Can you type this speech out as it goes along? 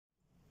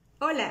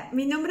Hola,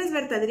 mi nombre es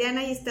Berta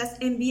Adriana y estás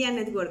en Vía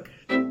Networker.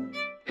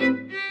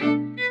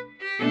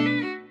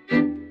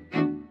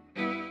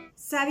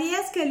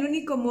 ¿Sabías que el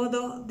único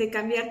modo de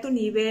cambiar tu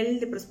nivel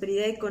de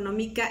prosperidad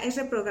económica es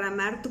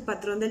reprogramar tu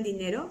patrón del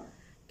dinero?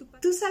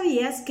 ¿Tú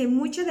sabías que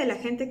mucha de la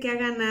gente que ha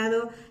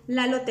ganado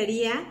la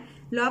lotería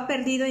lo ha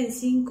perdido en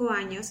 5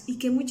 años y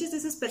que muchas de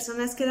esas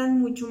personas quedan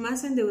mucho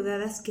más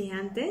endeudadas que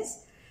antes?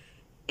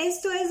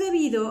 Esto es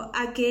debido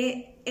a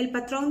que el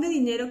patrón de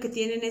dinero que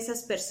tienen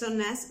esas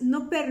personas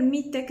no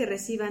permite que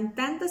reciban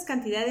tantas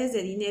cantidades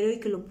de dinero y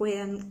que lo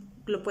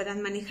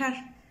puedan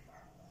manejar.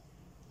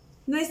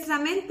 Nuestra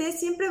mente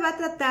siempre va a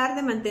tratar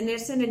de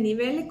mantenerse en el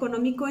nivel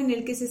económico en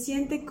el que se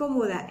siente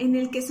cómoda, en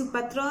el que su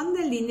patrón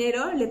del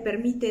dinero le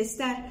permite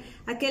estar,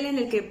 aquel en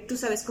el que tú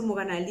sabes cómo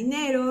ganar el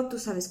dinero, tú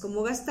sabes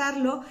cómo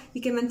gastarlo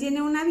y que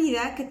mantiene una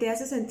vida que te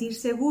hace sentir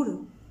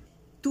seguro.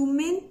 Tu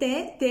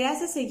mente te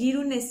hace seguir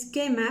un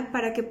esquema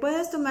para que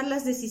puedas tomar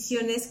las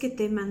decisiones que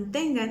te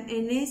mantengan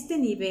en este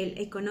nivel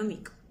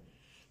económico.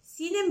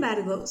 Sin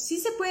embargo, sí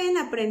se pueden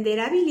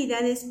aprender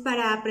habilidades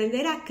para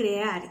aprender a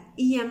crear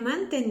y a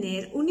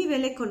mantener un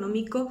nivel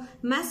económico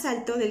más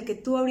alto del que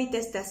tú ahorita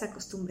estás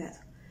acostumbrado.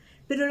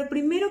 Pero lo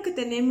primero que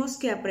tenemos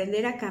que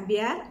aprender a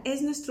cambiar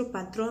es nuestro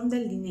patrón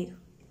del dinero.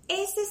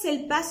 Ese es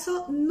el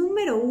paso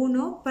número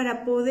 1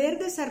 para poder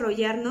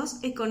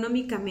desarrollarnos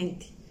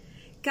económicamente.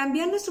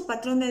 Cambiar nuestro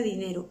patrón de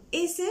dinero,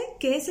 ese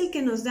que es el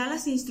que nos da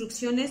las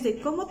instrucciones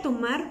de cómo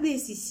tomar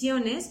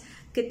decisiones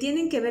que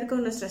tienen que ver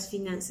con nuestras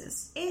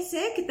finanzas.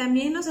 Ese que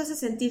también nos hace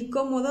sentir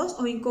cómodos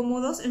o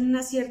incómodos en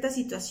una cierta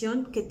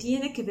situación que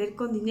tiene que ver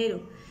con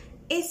dinero.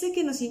 Ese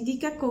que nos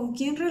indica con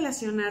quién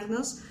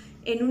relacionarnos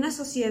en una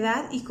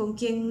sociedad y con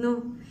quién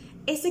no.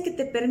 Ese que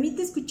te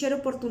permite escuchar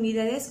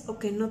oportunidades o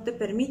que no te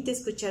permite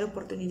escuchar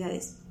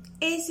oportunidades.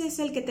 Ese es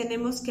el que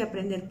tenemos que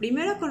aprender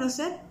primero a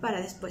conocer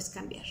para después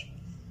cambiar.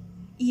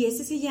 Y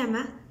ese se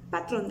llama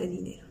patrón de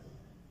dinero.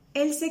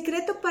 El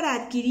secreto para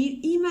adquirir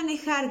y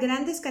manejar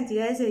grandes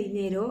cantidades de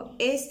dinero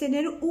es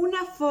tener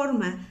una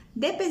forma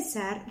de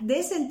pensar,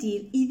 de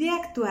sentir y de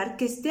actuar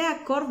que esté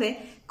acorde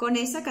con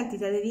esa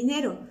cantidad de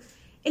dinero.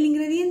 El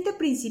ingrediente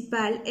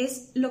principal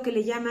es lo que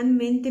le llaman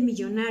mente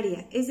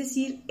millonaria, es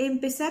decir,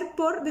 empezar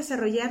por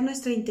desarrollar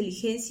nuestra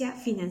inteligencia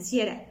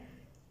financiera.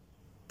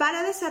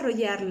 Para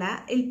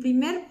desarrollarla, el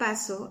primer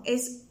paso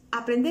es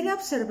aprender a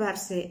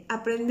observarse,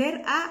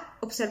 aprender a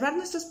observar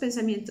nuestros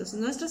pensamientos,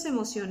 nuestras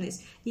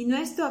emociones y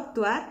nuestro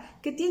actuar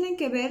que tienen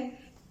que ver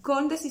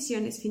con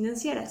decisiones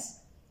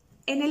financieras.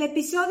 En el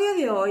episodio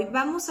de hoy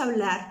vamos a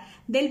hablar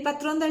del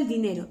patrón del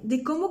dinero,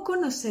 de cómo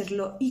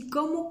conocerlo y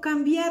cómo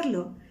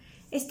cambiarlo.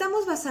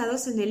 Estamos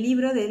basados en el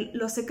libro de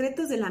Los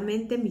secretos de la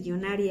mente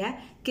millonaria,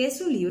 que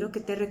es un libro que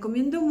te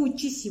recomiendo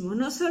muchísimo,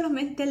 no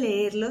solamente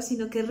leerlo,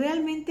 sino que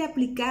realmente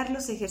aplicar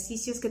los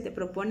ejercicios que te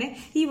propone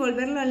y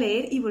volverlo a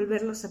leer y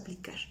volverlos a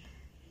aplicar.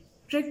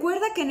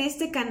 Recuerda que en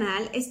este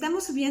canal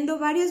estamos subiendo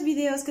varios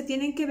videos que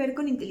tienen que ver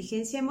con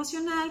inteligencia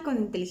emocional, con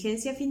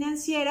inteligencia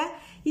financiera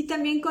y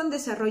también con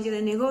desarrollo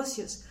de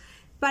negocios.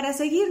 Para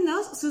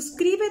seguirnos,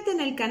 suscríbete en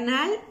el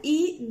canal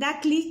y da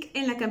clic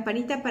en la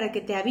campanita para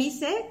que te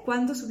avise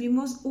cuando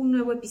subimos un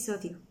nuevo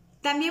episodio.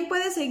 También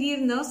puedes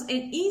seguirnos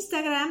en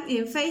Instagram y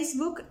en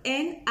Facebook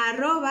en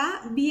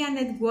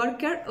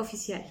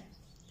 @vianetworkeroficial.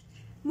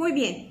 Muy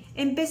bien,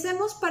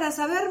 empecemos para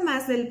saber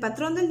más del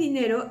patrón del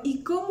dinero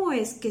y cómo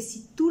es que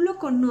si tú lo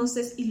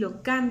conoces y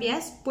lo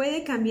cambias,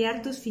 puede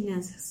cambiar tus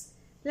finanzas.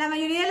 La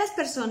mayoría de las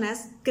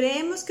personas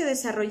creemos que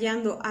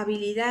desarrollando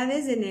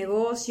habilidades de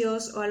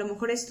negocios o a lo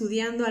mejor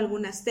estudiando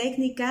algunas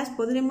técnicas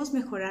podremos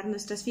mejorar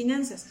nuestras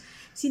finanzas.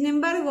 Sin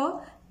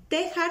embargo,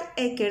 T. Harv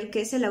Eker,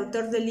 que es el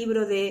autor del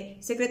libro de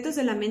Secretos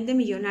de la mente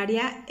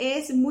millonaria,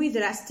 es muy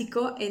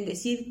drástico en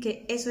decir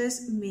que eso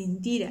es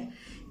mentira.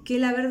 Que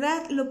la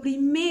verdad lo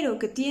primero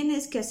que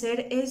tienes que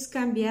hacer es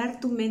cambiar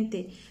tu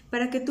mente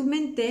para que tu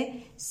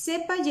mente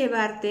sepa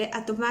llevarte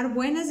a tomar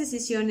buenas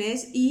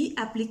decisiones y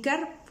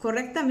aplicar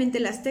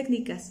correctamente las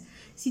técnicas.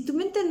 Si tu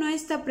mente no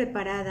está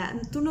preparada,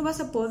 tú no vas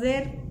a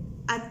poder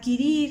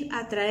adquirir,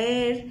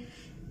 atraer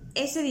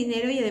ese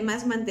dinero y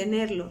además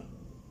mantenerlo.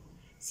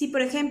 Si,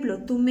 por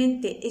ejemplo, tu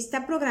mente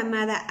está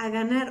programada a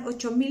ganar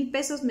 8,000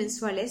 pesos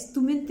mensuales,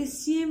 tu mente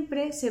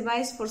siempre se va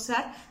a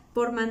esforzar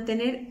por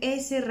mantener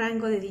ese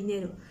rango de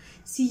dinero.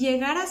 Si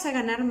llegaras a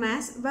ganar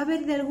más, va a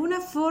haber de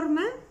alguna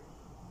forma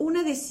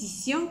una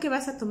decisión que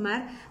vas a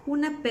tomar,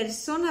 una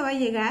persona va a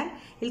llegar,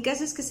 el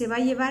caso es que se va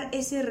a llevar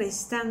ese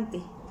restante.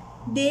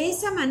 De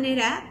esa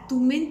manera, tu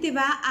mente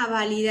va a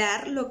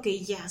validar lo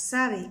que ya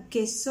sabe,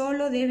 que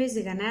solo debes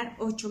de ganar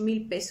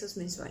 8,000 pesos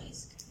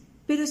mensuales.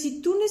 Pero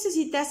si tú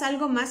necesitas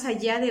algo más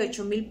allá de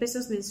 8,000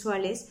 pesos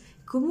mensuales,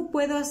 ¿cómo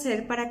puedo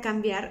hacer para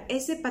cambiar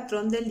ese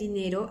patrón del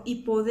dinero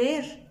y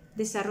poder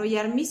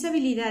desarrollar mis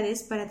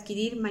habilidades para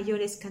adquirir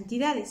mayores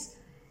cantidades?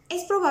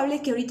 Es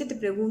probable que ahorita te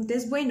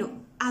preguntes,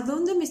 bueno, ¿a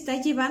dónde me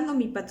está llevando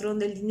mi patrón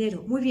del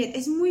dinero? Muy bien,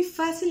 es muy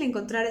fácil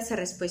encontrar esa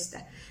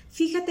respuesta.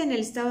 Fíjate en el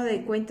estado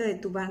de cuenta de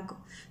tu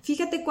banco.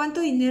 Fíjate cuánto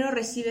dinero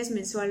recibes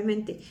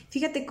mensualmente.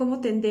 Fíjate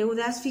cómo te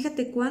endeudas.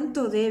 Fíjate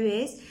cuánto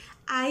debes.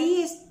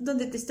 ahí es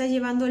donde te está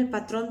llevando el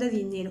patrón de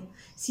dinero.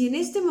 Si en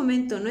este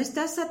momento no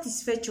estás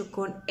satisfecho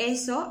con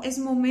eso, es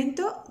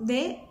momento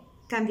de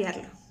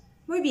cambiarlo.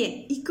 Muy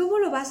bien, ¿y cómo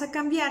lo vas a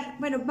cambiar?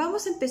 Bueno,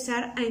 vamos a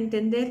empezar a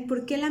entender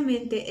por qué la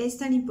mente es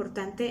tan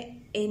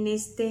importante en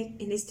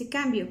este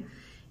cambio.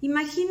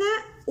 Imagina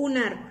un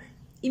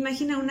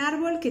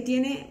árbol que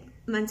tiene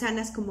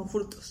manzanas como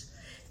frutos.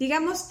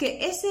 Digamos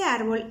que ese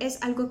árbol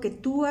es algo que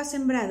tú has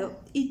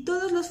sembrado y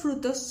todos los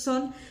frutos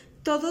son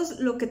todo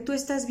lo que tú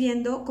estás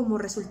viendo como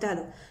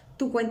resultado.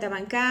 Tu cuenta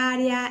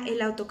bancaria,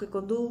 el auto que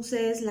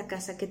conduces, la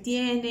casa que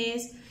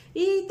tienes,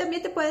 y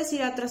también te puedes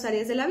ir a otras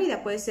áreas de la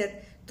vida. Puede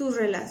ser tus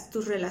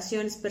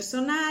relaciones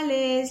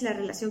personales, la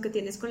relación que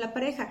tienes con la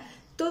pareja.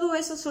 Todo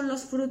eso son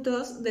los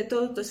frutos de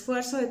todo tu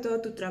esfuerzo, de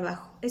todo tu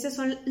trabajo. Esas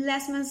son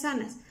las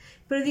manzanas.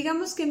 Pero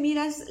digamos que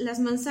miras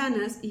las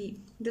manzanas y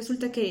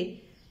resulta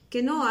que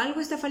no, algo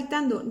está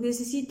faltando.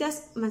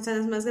 Necesitas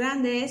manzanas más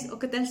grandes, o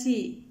qué tal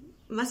si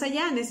más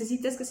allá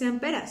necesitas que sean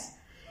peras.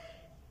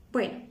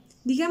 Bueno,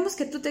 digamos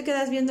que tú te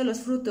quedas viendo los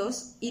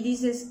frutos y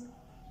dices,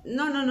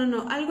 no,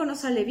 algo no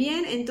sale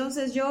bien,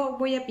 entonces yo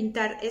voy a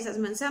pintar esas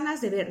manzanas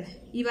de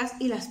verde, y vas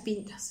y las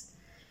pintas.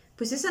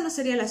 Pues esa no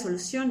sería la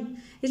solución.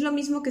 Es lo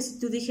mismo que si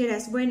tú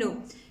dijeras, bueno,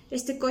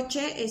 este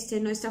coche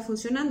no está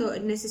funcionando,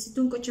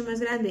 necesito un coche más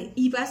grande,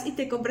 y vas y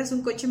te compras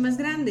un coche más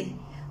grande.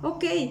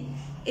 Ok,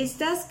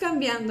 estás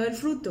cambiando el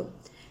fruto,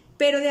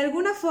 pero de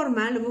alguna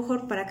forma, a lo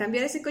mejor para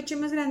cambiar ese coche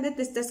más grande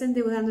te estás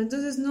endeudando,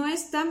 entonces no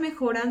está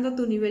mejorando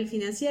tu nivel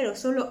financiero,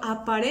 solo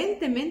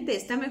aparentemente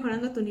está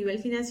mejorando tu nivel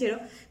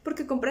financiero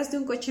porque compraste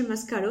un coche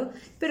más caro,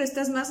 pero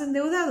estás más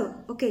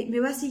endeudado. Ok,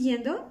 ¿me vas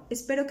siguiendo?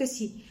 Espero que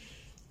sí.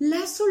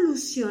 La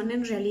solución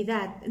en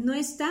realidad no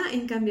está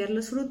en cambiar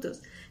los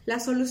frutos, la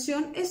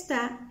solución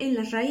está en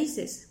las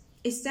raíces,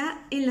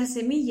 está en las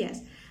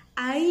semillas.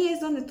 Ahí es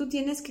donde tú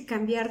tienes que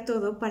cambiar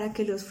todo para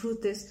que los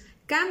frutos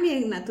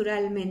cambien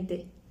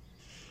naturalmente.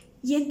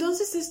 Y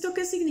entonces, ¿esto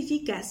qué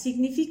significa?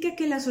 Significa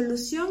que la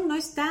solución no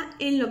está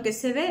en lo que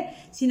se ve,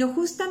 sino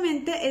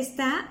justamente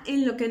está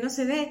en lo que no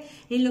se ve,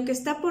 en lo que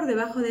está por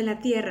debajo de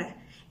la tierra,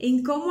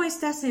 en cómo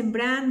estás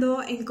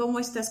sembrando, en cómo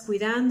estás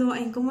cuidando,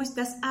 en cómo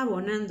estás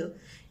abonando.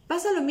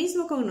 Pasa lo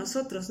mismo con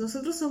nosotros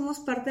somos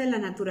parte de la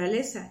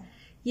naturaleza.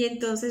 Y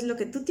entonces lo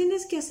que tú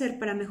tienes que hacer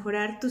para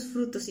mejorar tus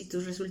frutos y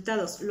tus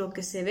resultados, lo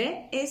que se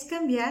ve, es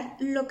cambiar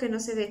lo que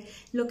no se ve,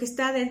 lo que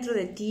está dentro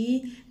de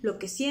ti, lo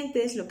que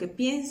sientes, lo que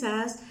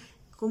piensas,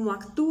 cómo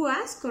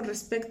actúas con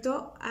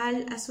respecto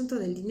al asunto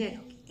del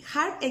dinero.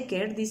 Hart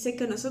Ecker dice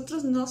que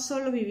nosotros no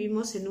solo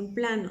vivimos en un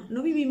plano,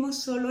 no vivimos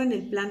solo en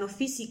el plano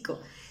físico,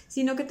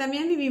 sino que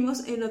también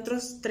vivimos en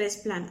otros 3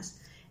 planos,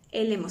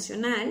 el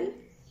emocional,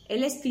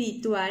 el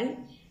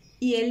espiritual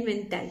y el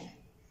mental.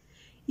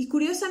 Y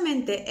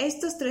curiosamente,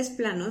 estos 3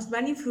 planos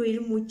van a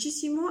influir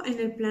muchísimo en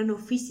el plano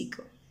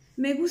físico.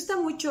 Me gusta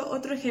mucho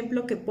otro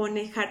ejemplo que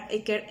pone Hart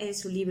Ecker en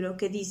su libro,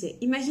 que dice,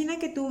 imagina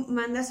que tú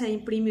mandas a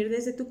imprimir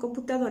desde tu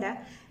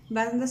computadora,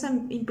 mandas a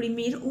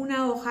imprimir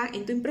una hoja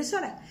en tu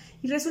impresora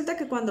y resulta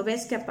que cuando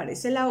ves que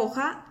aparece la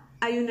hoja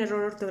hay un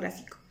error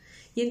ortográfico.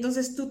 Y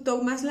entonces tú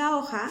tomas la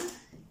hoja,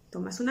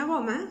 tomas una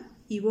goma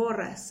y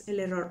borras el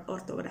error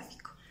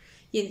ortográfico.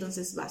 Y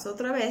entonces vas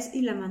otra vez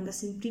y la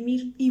mandas a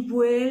imprimir y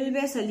vuelve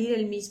a salir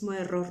el mismo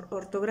error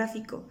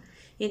ortográfico.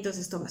 Y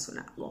entonces tomas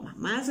una goma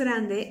más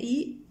grande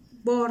y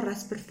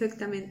borras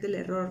perfectamente el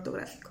error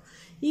ortográfico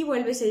y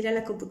vuelves a ir a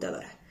la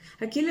computadora.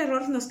 Aquí el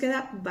error nos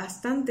queda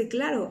bastante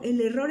claro.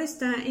 El error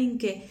está en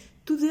que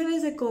tú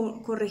debes de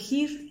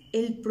corregir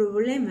el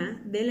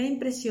problema de la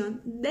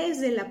impresión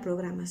desde la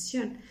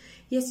programación.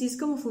 Y así es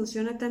como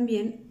funciona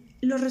también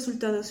los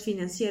resultados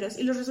financieros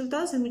y los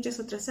resultados en muchas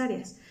otras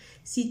áreas.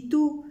 Si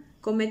tú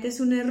cometes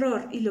un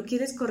error y lo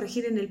quieres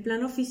corregir en el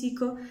plano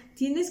físico,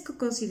 tienes que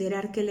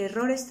considerar que el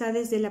error está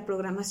desde la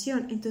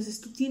programación.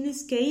 Entonces tú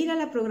tienes que ir a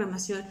la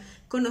programación,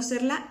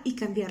 conocerla y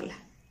cambiarla.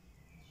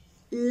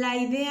 La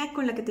idea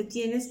con la que te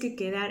tienes que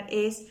quedar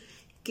es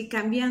que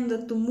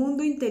cambiando tu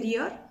mundo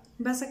interior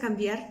vas a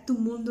cambiar tu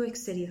mundo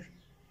exterior.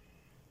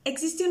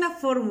 Existe una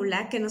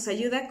fórmula que nos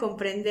ayuda a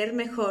comprender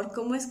mejor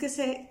cómo es que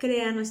se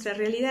crea nuestra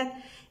realidad.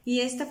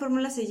 Y esta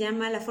fórmula se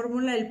llama la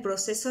fórmula del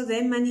proceso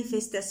de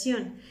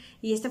manifestación.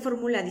 Y esta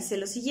fórmula dice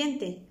lo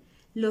siguiente: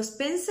 los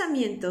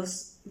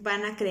pensamientos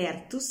van a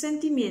crear tus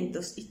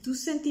sentimientos y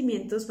tus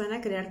sentimientos van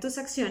a crear tus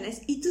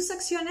acciones y tus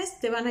acciones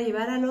te van a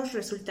llevar a los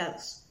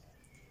resultados.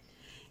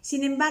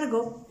 Sin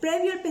embargo,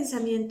 previo al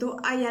pensamiento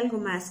hay algo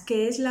más,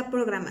 que es la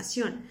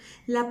programación.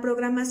 La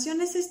programación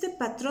es este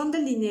patrón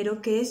del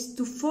dinero que es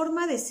tu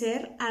forma de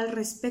ser al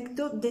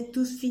respecto de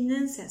tus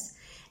finanzas.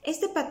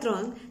 Este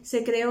patrón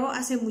se creó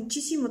hace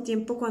muchísimo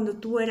tiempo cuando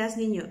tú eras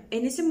niño.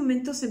 En ese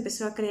momento se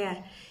empezó a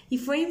crear y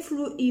fue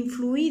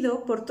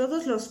influido por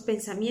todos los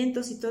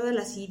pensamientos y todas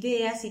las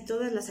ideas y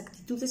todas las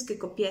actitudes que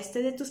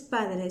copiaste de tus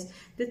padres,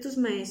 de tus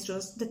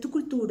maestros, de tu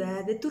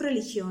cultura, de tu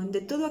religión,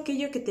 de todo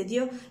aquello que te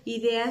dio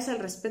ideas al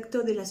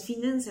respecto de las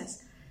finanzas.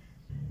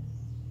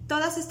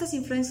 Todas estas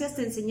influencias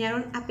te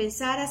enseñaron a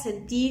pensar, a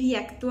sentir y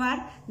a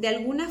actuar de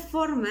alguna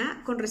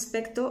forma con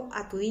respecto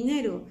a tu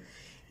dinero.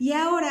 Y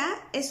ahora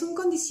es un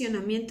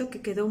condicionamiento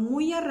que quedó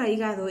muy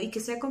arraigado y que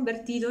se ha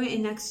convertido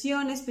en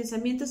acciones,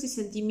 pensamientos y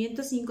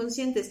sentimientos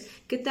inconscientes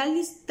que tal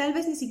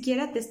vez ni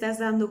siquiera te estás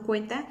dando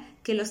cuenta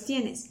que los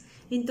tienes.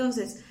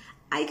 Entonces,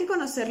 hay que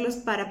conocerlos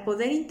para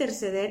poder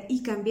interceder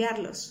y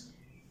cambiarlos.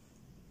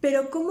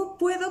 Pero ¿cómo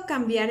puedo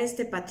cambiar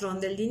este patrón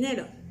del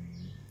dinero?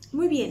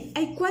 Muy bien,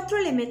 hay 4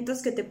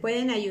 elementos que te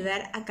pueden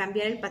ayudar a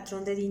cambiar el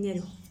patrón de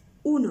dinero.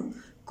 1.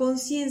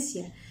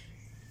 Conciencia.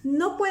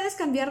 No puedes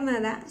cambiar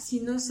nada si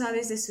no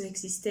sabes de su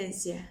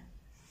existencia.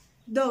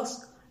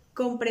 2.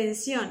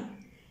 Comprensión.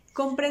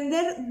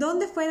 Comprender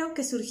dónde fueron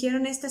que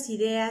surgieron estas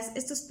ideas,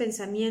 estos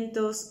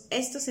pensamientos,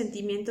 estos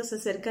sentimientos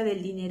acerca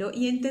del dinero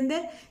y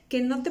entender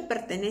que no te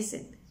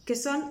pertenecen, que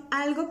son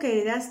algo que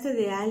heredaste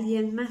de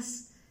alguien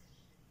más.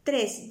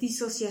 3.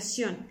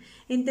 Disociación.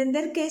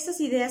 Entender que esas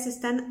ideas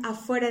están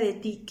afuera de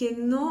ti, que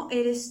no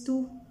eres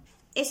tú.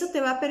 Eso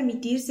te va a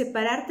permitir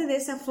separarte de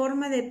esa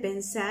forma de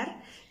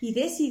pensar y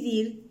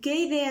decidir qué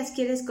ideas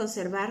quieres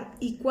conservar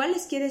y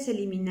cuáles quieres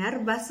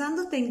eliminar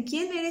basándote en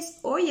quién eres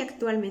hoy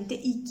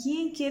actualmente y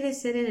quién quieres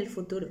ser en el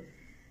futuro.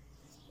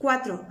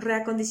 4.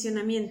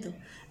 Reacondicionamiento.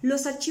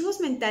 Los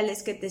archivos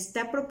mentales que te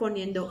está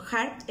proponiendo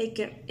Hart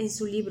Ecker en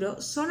su libro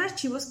son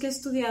archivos que he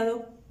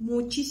estudiado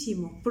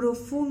muchísimo,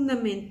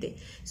 profundamente.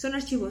 Son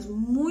archivos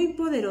muy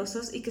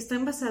poderosos y que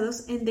están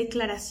basados en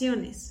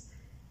declaraciones.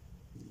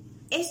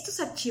 Estos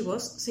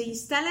archivos se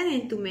instalan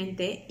en tu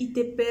mente y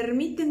te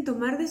permiten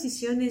tomar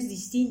decisiones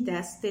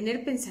distintas,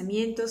 tener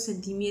pensamientos,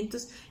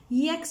 sentimientos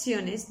y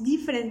acciones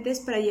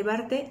diferentes para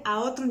llevarte a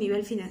otro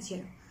nivel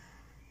financiero.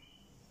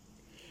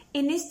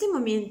 En este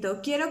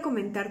momento quiero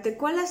comentarte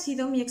cuál ha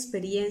sido mi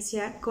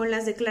experiencia con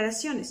las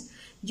declaraciones.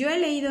 Yo he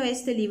leído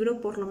este libro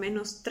por lo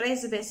menos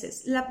 3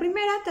 veces. La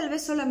primera tal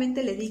vez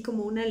solamente le di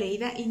como una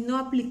leída y no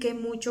apliqué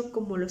mucho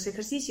como los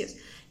ejercicios.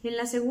 En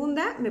la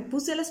segunda me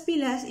puse las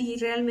pilas y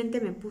realmente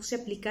me puse a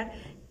aplicar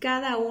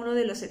cada uno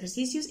de los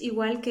ejercicios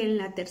igual que en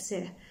la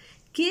tercera.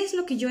 ¿Qué es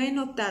lo que yo he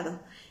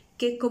notado?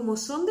 Que como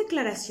son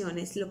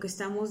declaraciones, lo que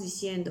estamos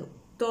diciendo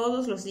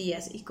todos los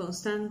días y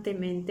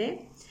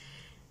constantemente,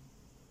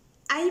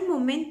 hay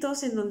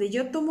momentos en donde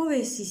yo tomo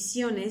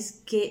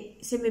decisiones que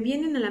se me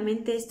vienen a la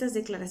mente estas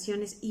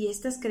declaraciones y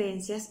estas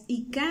creencias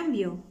y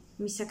cambio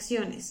mis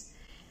acciones.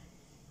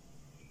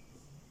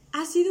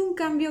 Ha sido un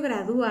cambio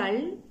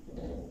gradual.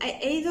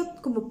 He ido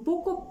como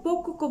poco a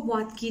poco como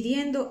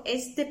adquiriendo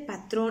este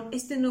patrón,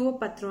 este nuevo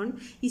patrón,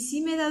 y sí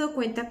me he dado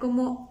cuenta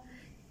como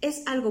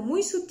es algo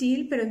muy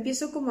sutil, pero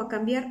empiezo como a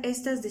cambiar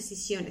estas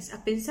decisiones,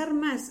 a pensar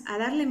más, a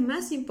darle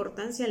más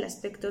importancia al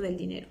aspecto del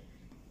dinero.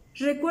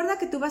 Recuerda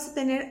que tú vas a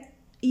tener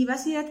y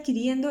vas a ir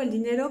adquiriendo el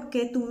dinero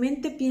que tu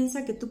mente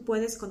piensa que tú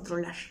puedes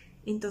controlar.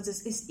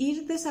 Entonces es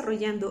ir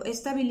desarrollando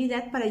esta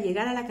habilidad para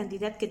llegar a la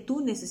cantidad que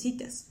tú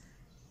necesitas.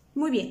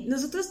 Muy bien,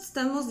 nosotros te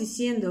estamos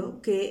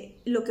diciendo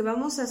que lo que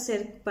vamos a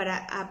hacer para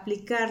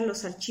aplicar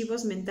los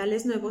archivos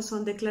mentales nuevos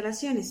son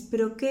declaraciones.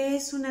 ¿Pero qué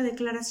es una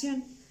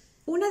declaración?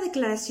 Una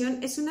declaración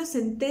es una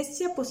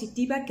sentencia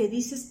positiva que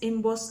dices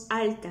en voz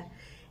alta.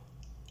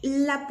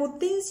 La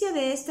potencia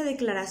de esta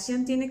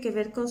declaración tiene que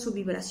ver con su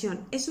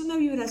vibración. Es una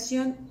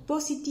vibración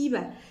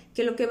positiva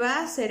que lo que va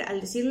a hacer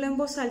al decirlo en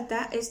voz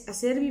alta es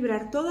hacer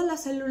vibrar todas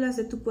las células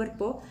de tu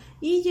cuerpo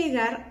y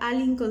llegar al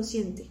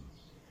inconsciente.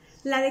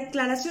 La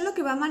declaración lo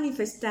que va a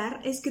manifestar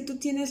es que tú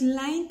tienes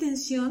la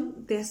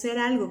intención de hacer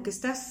algo, que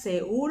estás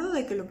seguro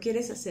de que lo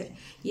quieres hacer,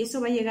 y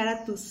eso va a llegar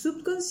a tu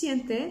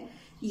subconsciente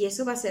y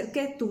eso va a hacer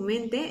que tu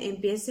mente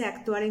empiece a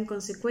actuar en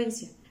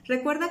consecuencia.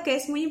 Recuerda que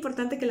es muy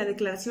importante que la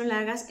declaración la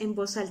hagas en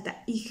voz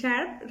alta y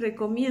Hart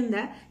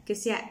recomienda que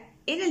sea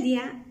en el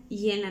día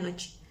y en la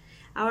noche.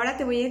 Ahora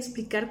te voy a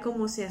explicar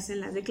cómo se hacen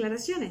las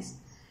declaraciones.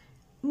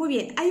 Muy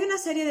bien, hay una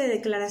serie de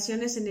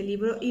declaraciones en el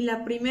libro y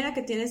la primera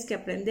que tienes que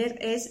aprender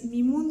es: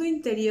 mi mundo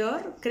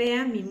interior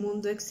crea mi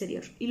mundo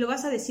exterior. Y lo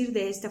vas a decir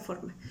de esta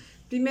forma.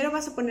 Primero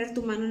vas a poner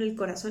tu mano en el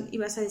corazón y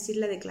vas a decir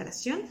la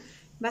declaración.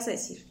 Vas a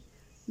decir: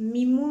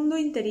 mi mundo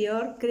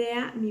interior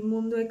crea mi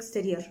mundo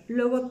exterior.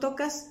 Luego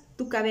tocas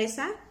tu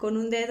cabeza con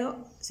un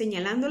dedo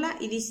señalándola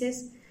y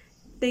dices: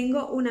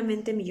 tengo una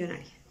mente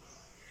millonaria.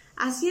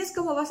 Así es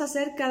como vas a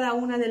hacer cada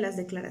una de las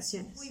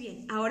declaraciones. Muy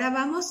bien, ahora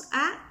vamos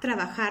a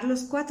trabajar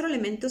los 4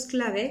 elementos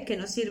clave que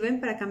nos sirven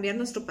para cambiar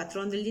nuestro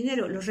patrón del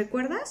dinero. ¿Los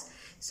recuerdas?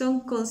 Son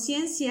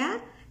conciencia,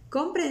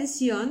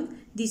 comprensión,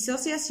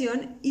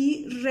 disociación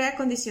y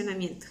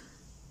reacondicionamiento.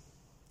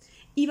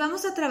 Y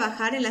vamos a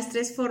trabajar en las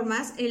 3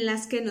 formas en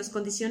las que nos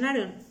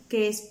condicionaron,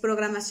 que es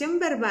programación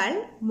verbal,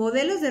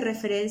 modelos de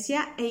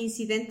referencia e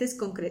incidentes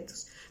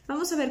concretos.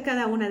 Vamos a ver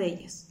cada una de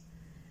ellas.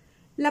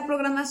 La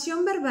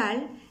programación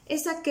verbal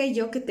es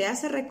aquello que te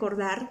hace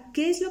recordar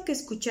qué es lo que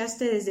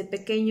escuchaste desde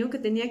pequeño que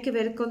tenía que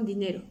ver con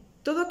dinero.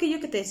 Todo aquello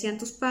que te decían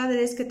tus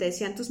padres, que te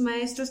decían tus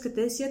maestros, que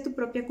te decía tu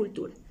propia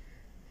cultura.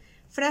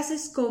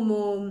 Frases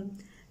como: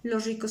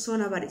 los ricos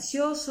son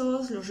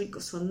avariciosos, los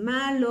ricos son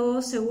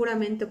malos,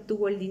 seguramente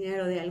obtuvo el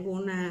dinero de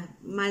algún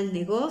mal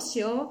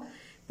negocio,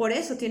 por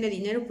eso tiene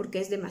dinero porque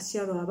es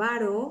demasiado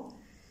avaro.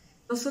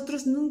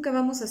 Nosotros nunca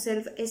vamos a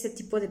ser ese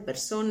tipo de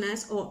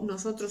personas, o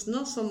nosotros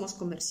no somos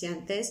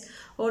comerciantes,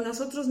 o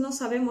nosotros no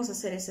sabemos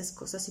hacer esas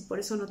cosas y por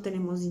eso no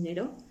tenemos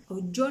dinero,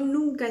 o yo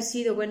nunca he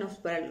sido bueno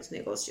para los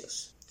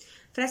negocios.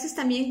 Frases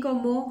también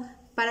como: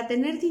 para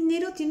tener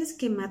dinero tienes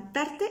que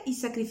matarte y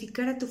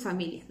sacrificar a tu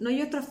familia. No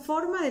hay otra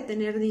forma de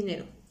tener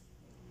dinero.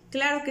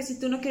 Claro que si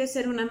tú no quieres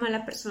ser una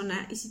mala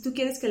persona y si tú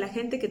quieres que la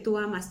gente que tú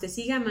amas te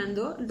siga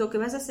amando, lo que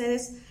vas a hacer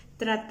es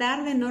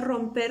tratar de no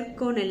romper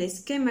con el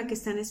esquema que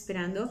están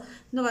esperando.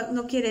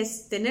 No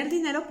quieres tener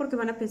dinero porque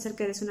van a pensar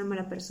que eres una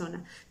mala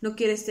persona. No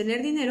quieres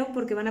tener dinero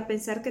porque van a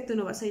pensar que tú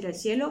no vas a ir al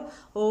cielo,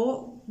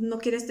 o no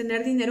quieres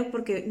tener dinero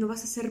porque no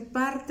vas a ser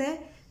parte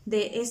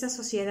de esa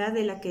sociedad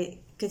de la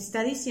que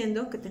está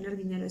diciendo que tener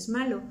dinero es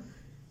malo.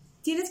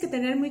 Tienes que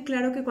tener muy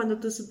claro que cuando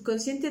tu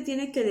subconsciente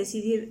tiene que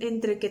decidir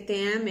entre que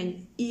te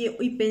amen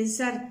y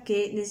pensar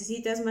que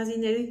necesitas más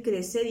dinero y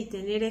crecer y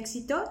tener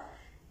éxito,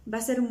 va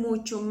a ser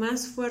mucho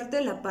más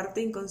fuerte la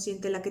parte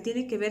inconsciente, la que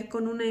tiene que ver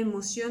con una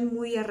emoción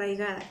muy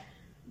arraigada.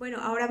 Bueno,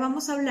 ahora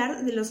vamos a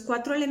hablar de los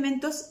 4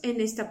 elementos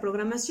en esta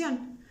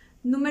programación.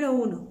 Número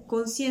 1,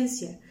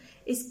 conciencia.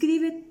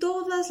 Escribe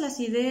todas las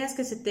ideas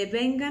que se te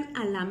vengan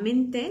a la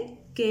mente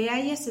que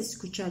hayas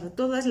escuchado,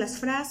 todas las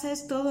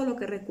frases, todo lo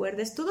que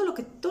recuerdes, todo lo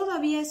que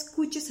todavía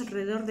escuches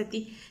alrededor de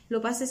ti,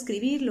 lo vas a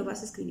escribir, lo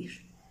vas a escribir.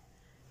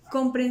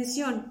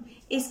 Comprensión.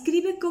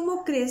 Escribe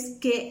cómo crees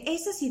que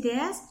esas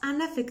ideas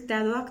han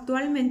afectado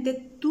actualmente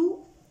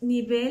tu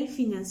nivel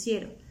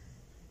financiero.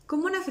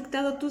 ¿Cómo han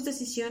afectado tus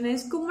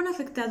decisiones? ¿Cómo han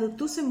afectado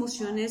tus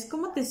emociones?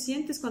 ¿Cómo te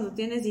sientes cuando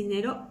tienes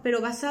dinero? Pero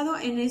basado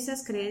en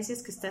esas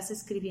creencias que estás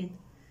escribiendo.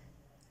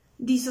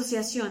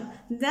 Disociación.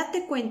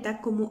 Date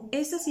cuenta cómo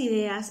esas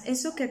ideas,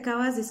 eso que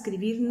acabas de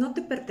escribir, no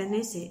te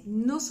pertenece,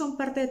 no son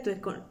parte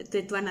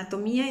de tu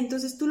anatomía,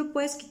 entonces tú lo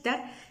puedes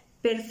quitar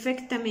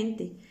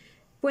perfectamente.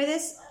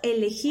 Puedes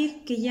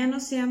elegir que ya no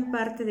sean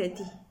parte de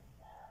ti.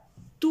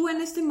 Tú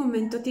en este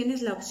momento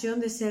tienes la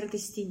opción de ser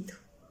distinto.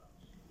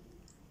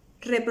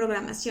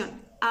 Reprogramación.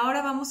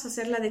 Ahora vamos a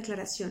hacer la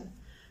declaración.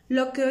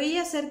 Lo que oí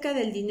acerca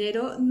del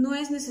dinero no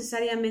es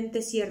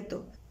necesariamente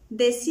cierto.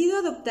 Decido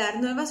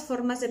adoptar nuevas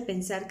formas de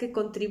pensar que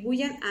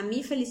contribuyan a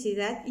mi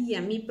felicidad y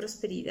a mi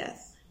prosperidad.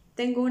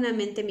 Tengo una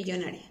mente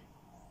millonaria.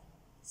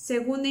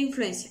 Segunda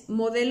influencia,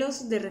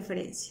 modelos de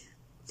referencia.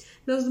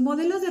 Los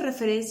modelos de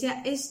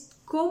referencia es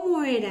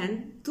cómo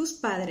eran tus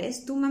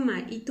padres, tu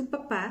mamá y tu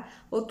papá,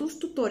 o tus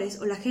tutores,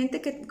 o la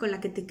gente con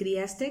la que te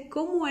criaste,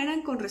 cómo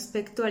eran con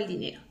respecto al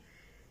dinero.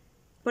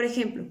 Por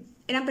ejemplo,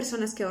 ¿eran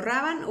personas que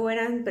ahorraban o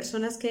eran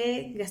personas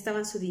que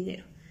gastaban su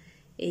dinero?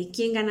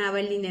 ¿Quién ganaba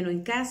el dinero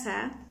en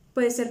casa?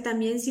 Puede ser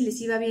también si les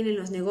iba bien en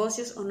los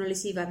negocios o no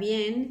les iba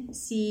bien,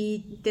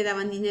 si te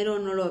daban dinero o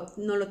no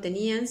lo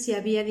tenían, si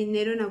había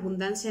dinero en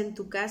abundancia en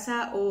tu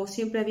casa o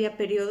siempre había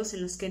periodos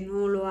en los que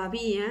no lo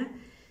había,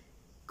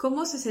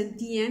 cómo se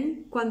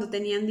sentían cuando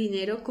tenían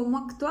dinero, cómo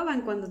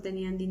actuaban cuando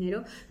tenían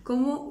dinero,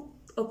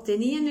 cómo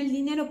obtenían el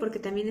dinero, porque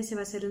también ese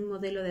va a ser un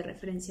modelo de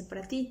referencia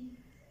para ti.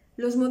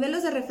 Los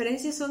modelos de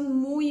referencia son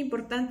muy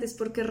importantes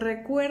porque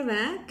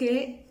recuerda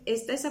que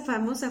está esa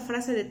famosa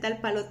frase de tal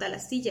palo tal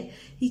astilla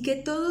y que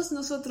todos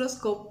nosotros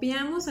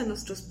copiamos a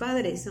nuestros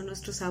padres, a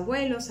nuestros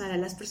abuelos, a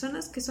las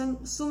personas que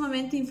son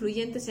sumamente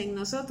influyentes en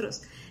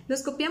nosotros.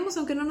 Los copiamos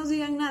aunque no nos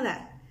digan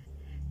nada.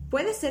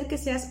 Puede ser que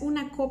seas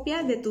una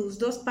copia de tus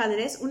 2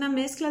 padres, una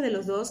mezcla de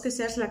los dos, que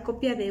seas la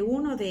copia de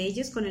uno de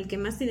ellos con el que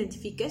más te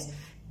identifiques,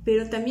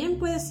 pero también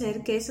puede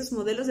ser que esos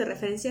modelos de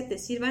referencia te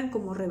sirvan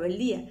como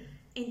rebeldía.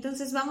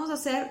 Entonces vamos a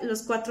hacer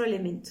los 4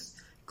 elementos.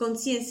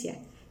 Conciencia.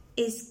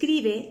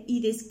 Escribe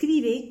y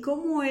describe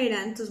cómo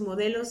eran tus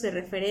modelos de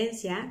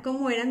referencia,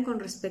 cómo eran con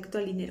respecto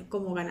al dinero,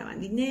 cómo ganaban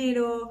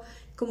dinero,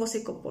 cómo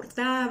se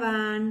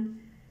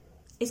comportaban.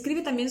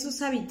 Escribe también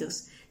sus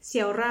hábitos, si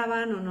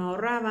ahorraban o no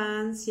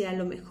ahorraban, si a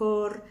lo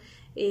mejor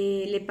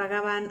le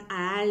pagaban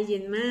a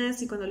alguien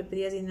más y cuando le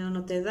pedías dinero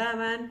no te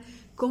daban,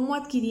 cómo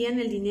adquirían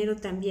el dinero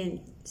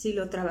también, si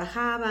lo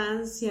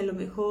trabajaban, si a lo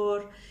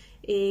mejor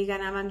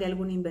ganaban de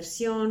alguna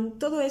inversión.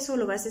 Todo eso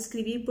lo vas a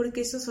escribir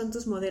porque esos son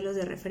tus modelos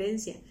de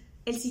referencia.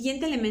 El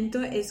siguiente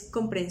elemento es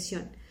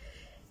comprensión.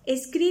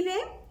 Escribe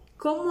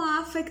cómo ha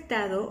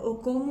afectado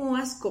o cómo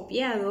has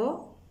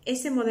copiado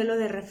ese modelo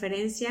de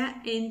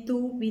referencia en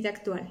tu vida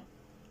actual.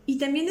 Y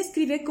también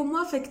escribe cómo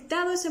ha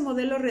afectado ese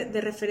modelo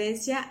de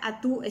referencia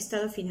a tu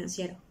estado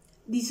financiero.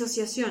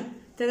 Disociación.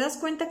 ¿Te das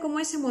cuenta cómo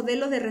ese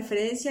modelo de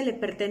referencia le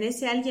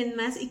pertenece a alguien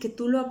más y que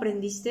tú lo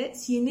aprendiste?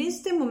 Si en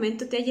este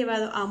momento te ha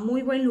llevado a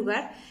muy buen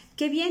lugar,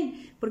 qué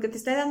bien, porque te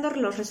está dando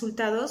los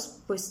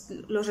resultados, pues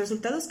los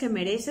resultados que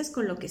mereces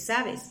con lo que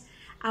sabes.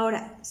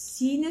 Ahora,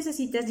 sí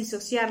necesitas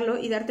disociarlo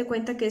y darte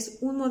cuenta que es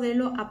un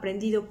modelo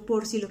aprendido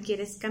por si lo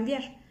quieres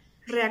cambiar.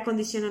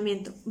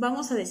 Reacondicionamiento.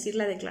 Vamos a decir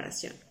la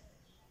declaración.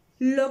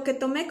 Lo que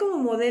tomé como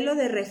modelo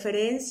de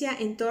referencia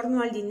en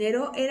torno al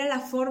dinero era la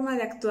forma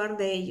de actuar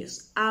de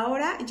ellos.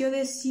 Ahora yo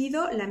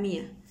decido la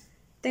mía.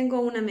 Tengo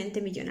una mente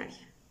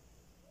millonaria.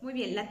 Muy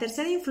bien, la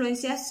tercera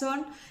influencia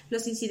son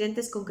los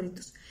incidentes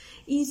concretos.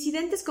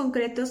 Incidentes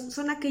concretos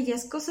son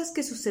aquellas cosas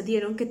que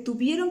sucedieron, que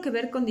tuvieron que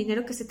ver con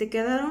dinero, que se te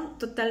quedaron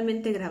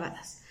totalmente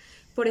grabadas.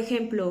 Por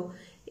ejemplo,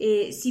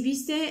 si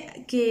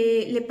viste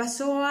que le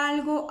pasó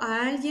algo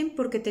a alguien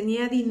porque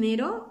tenía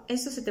dinero,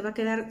 eso se te va a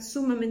quedar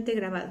sumamente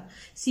grabado.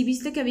 Si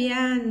viste que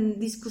habían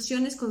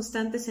discusiones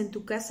constantes en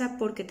tu casa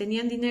porque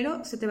tenían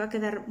dinero, se te va a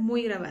quedar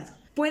muy grabado.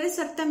 Puede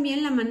ser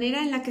también la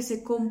manera en la que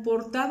se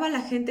comportaba la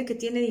gente que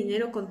tiene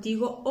dinero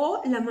contigo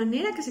o la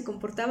manera que se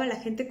comportaba la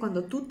gente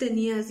cuando tú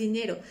tenías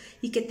dinero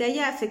y que te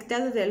haya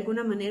afectado de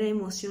alguna manera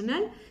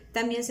emocional,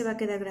 también se va a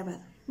quedar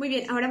grabado. Muy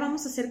bien, ahora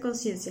vamos a hacer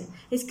conciencia.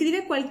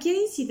 Escribe cualquier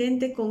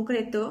incidente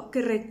concreto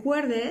que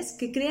recuerdes,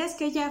 que creas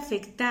que haya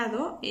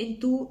afectado en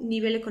tu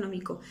nivel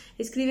económico.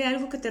 Escribe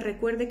algo que te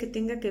recuerde que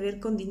tenga que ver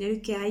con dinero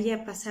y que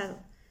haya pasado.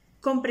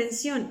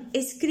 Comprensión.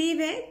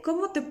 Escribe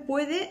cómo te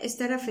puede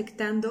estar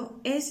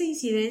afectando ese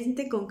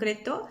incidente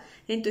concreto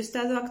en tu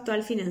estado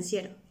actual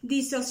financiero.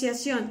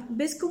 Disociación.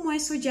 ¿Ves cómo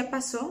eso ya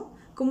pasó?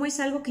 Cómo es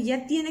algo que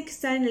ya tiene que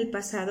estar en el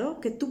pasado,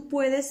 que tú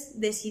puedes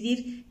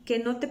decidir que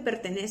no te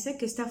pertenece,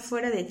 que está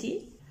fuera de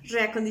ti.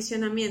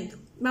 Reacondicionamiento.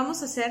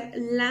 Vamos a hacer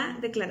la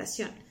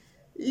declaración.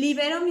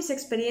 Libero mis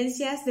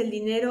experiencias del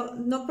dinero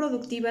no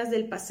productivas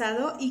del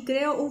pasado y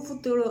creo un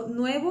futuro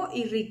nuevo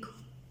y rico.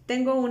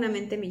 Tengo una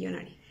mente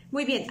millonaria.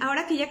 Muy bien,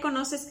 ahora que ya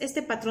conoces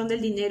este patrón del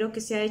dinero que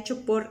se ha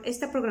hecho por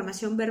esta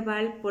programación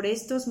verbal, por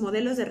estos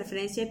modelos de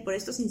referencia y por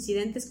estos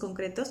incidentes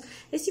concretos,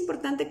 es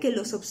importante que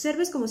los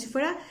observes como si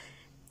fuera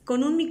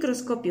con un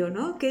microscopio,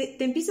 ¿no? Que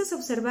te empieces a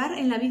observar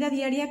en la vida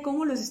diaria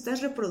cómo los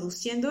estás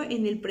reproduciendo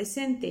en el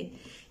presente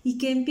y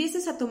que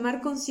empieces a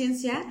tomar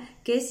conciencia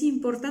que es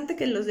importante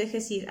que los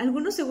dejes ir.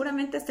 Algunos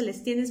seguramente hasta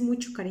les tienes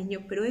mucho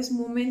cariño, pero es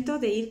momento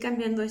de ir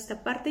cambiando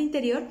esta parte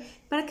interior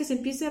para que se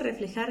empiece a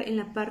reflejar en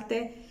la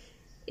parte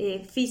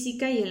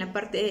física y en la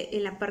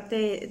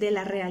parte de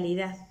la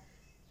realidad.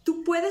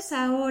 Tú puedes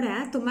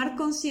ahora tomar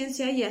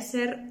conciencia y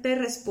hacerte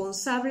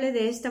responsable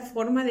de esta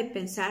forma de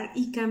pensar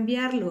y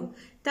cambiarlo.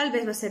 Tal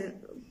vez va a ser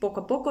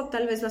poco a poco,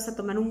 tal vez vas a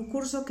tomar un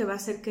curso que va a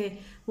hacer que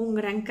un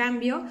gran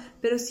cambio,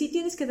 pero sí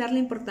tienes que darle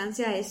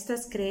importancia a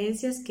estas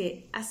creencias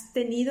que has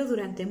tenido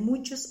durante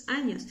muchos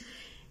años.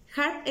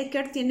 Harv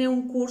Eker tiene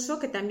un curso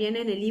que también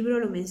en el libro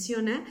lo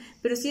menciona,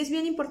 pero sí es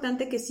bien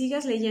importante que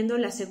sigas leyendo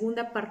la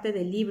segunda parte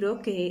del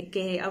libro,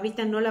 que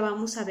ahorita no la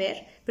vamos a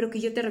ver, pero que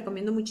yo te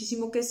recomiendo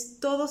muchísimo, que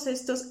es todos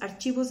estos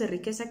archivos de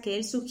riqueza que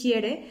él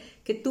sugiere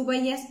que tú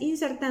vayas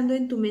insertando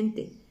en tu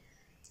mente.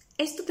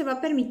 Esto te va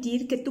a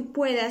permitir que tú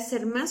puedas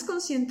ser más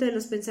consciente de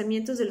los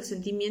pensamientos, de los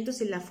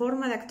sentimientos y la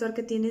forma de actuar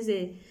que tienes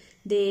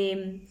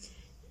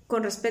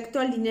con respecto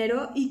al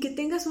dinero y que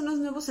tengas unos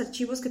nuevos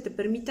archivos que te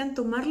permitan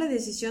tomar la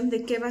decisión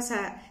de qué vas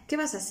a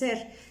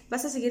hacer.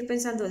 ¿Vas a seguir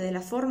pensando de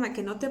la forma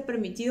que no te ha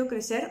permitido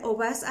crecer o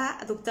vas a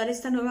adoptar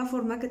esta nueva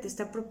forma que te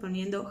está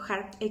proponiendo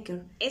Harv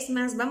Eker? Es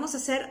más, vamos a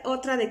hacer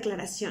otra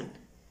declaración.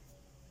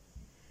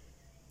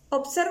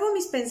 Observo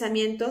mis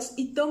pensamientos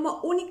y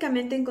tomo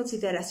únicamente en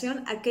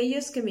consideración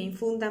aquellos que me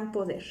infundan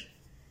poder.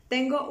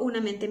 Tengo una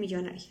mente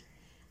millonaria.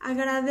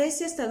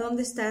 Agradece hasta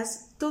dónde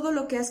estás, todo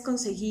lo que has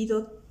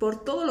conseguido,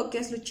 por todo lo que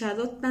has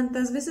luchado,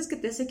 tantas veces que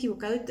te has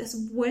equivocado y te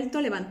has vuelto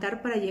a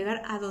levantar para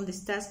llegar a donde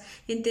estás,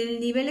 entre el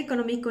nivel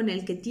económico en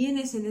el que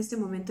tienes en este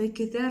momento. Hay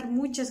que dar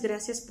muchas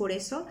gracias por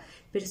eso,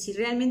 pero si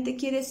realmente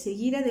quieres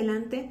seguir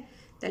adelante,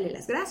 dale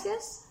las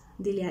gracias.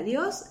 Dile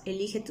adiós,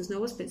 elige tus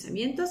nuevos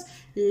pensamientos,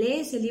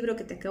 lee ese libro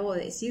que te acabo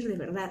de decir, de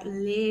verdad,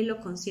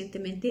 léelo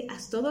conscientemente,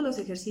 haz todos los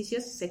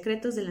ejercicios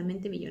secretos de la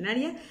mente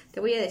millonaria.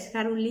 Te voy a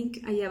dejar un link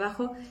ahí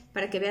abajo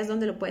para que veas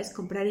dónde lo puedes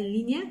comprar en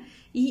línea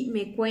y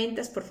me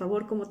cuentas, por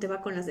favor, cómo te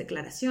va con las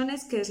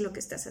declaraciones, qué es lo que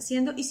estás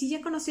haciendo y si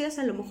ya conocías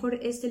a lo mejor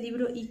este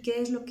libro y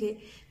qué es lo que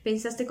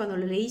pensaste cuando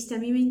lo leíste. A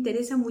mí me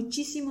interesa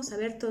muchísimo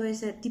saber todo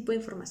ese tipo de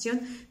información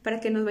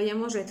para que nos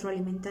vayamos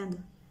retroalimentando.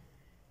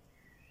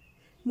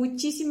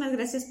 Muchísimas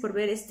gracias por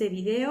ver este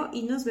video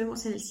y nos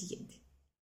vemos en el siguiente.